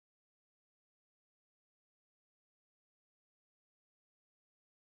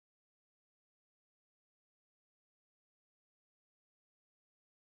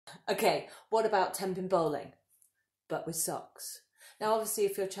Okay, what about temping bowling, but with socks? Now, obviously,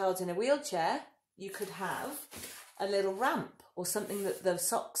 if your child's in a wheelchair, you could have a little ramp or something that the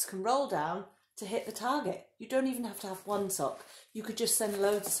socks can roll down to hit the target. You don't even have to have one sock. You could just send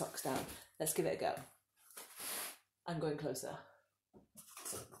loads of socks down. Let's give it a go. I'm going closer.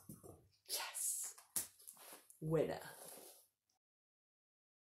 Yes. Winner.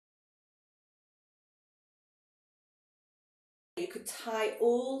 You could tie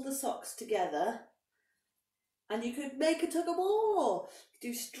all the socks together and you could make a tug of war. You could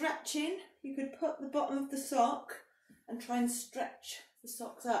do stretching. You could put the bottom of the sock and try and stretch the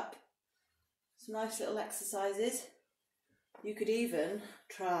socks up. Some nice little exercises. You could even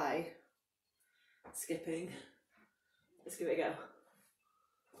try skipping. Let's give it a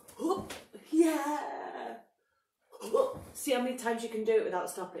go. Yeah! See how many times you can do it without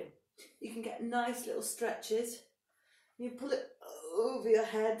stopping. You can get nice little stretches. You pull it over your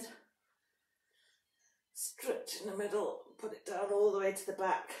head, stretch in the middle, put it down all the way to the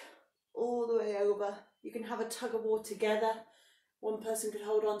back, all the way over. You can have a tug of war together. One person could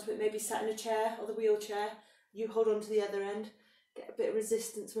hold on to it, maybe sat in a chair or the wheelchair. You hold on to the other end, get a bit of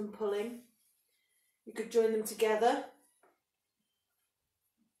resistance when pulling. You could join them together.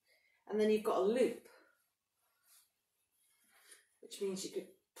 And then you've got a loop, which means you could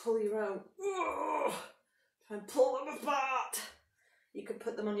pull your own. Try and pull them apart. You can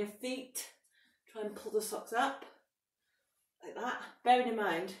put them on your feet. Try and pull the socks up, like that. Bearing in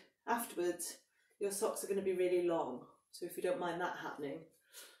mind, afterwards, your socks are going to be really long. So if you don't mind that happening,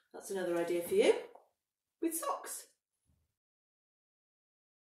 that's another idea for you with socks.